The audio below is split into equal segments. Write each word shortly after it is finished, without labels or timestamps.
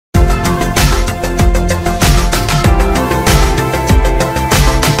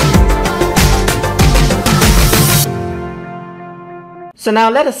So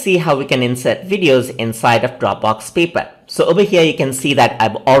now let us see how we can insert videos inside of Dropbox Paper. So over here you can see that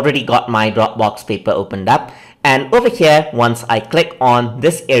I've already got my Dropbox Paper opened up, and over here once I click on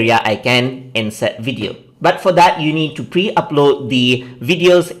this area I can insert video. But for that you need to pre-upload the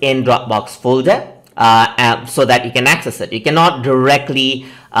videos in Dropbox folder so that you can access it. You cannot directly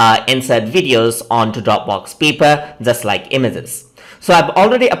insert videos onto Dropbox Paper just like images. So I've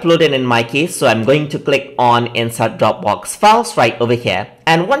already uploaded in my case, so I'm going to click on Insert Dropbox Files right over here.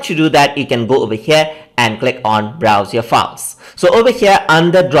 And once you do that, you can go over here and click on Browse Your Files. So over here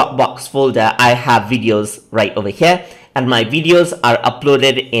under Dropbox folder, I have videos right over here. And my videos are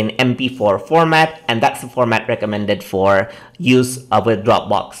uploaded in MP4 format, and that's the format recommended for use with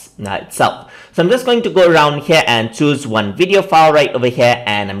Dropbox itself. So I'm just going to go around here and choose one video file right over here,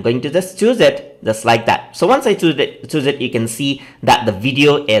 and I'm going to just choose it just like that. So once I choose it, you can see that the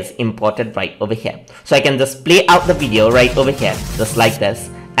video is imported right over here. So I can just play out the video right over here just like this,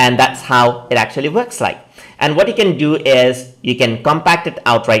 and that's how it actually works like. And what you can do is you can compact it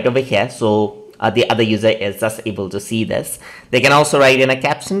out right over here, so the other user is just able to see this. They can also write in a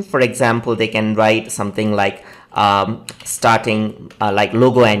caption. For example, they can write something like starting like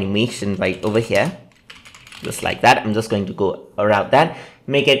logo animation right over here, just like that. I'm just going to go around that,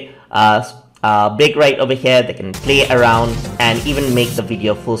 make it big right over here. They can play around and even make the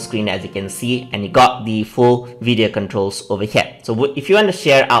video full screen, as you can see, and you got the full video controls over here. So if you want to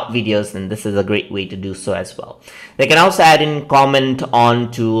share out videos, then this is a great way to do so as well. They can also add in comment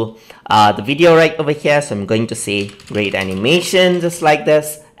onto the video right over here. So I'm going to say great animation just like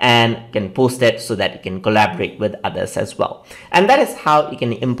this, and can post it so that you can collaborate with others as well. And that is how you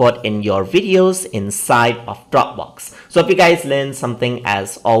can import in your videos inside of Dropbox. So if you guys learned something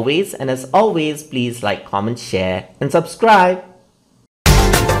as always, and as always, please like, comment, share, and subscribe.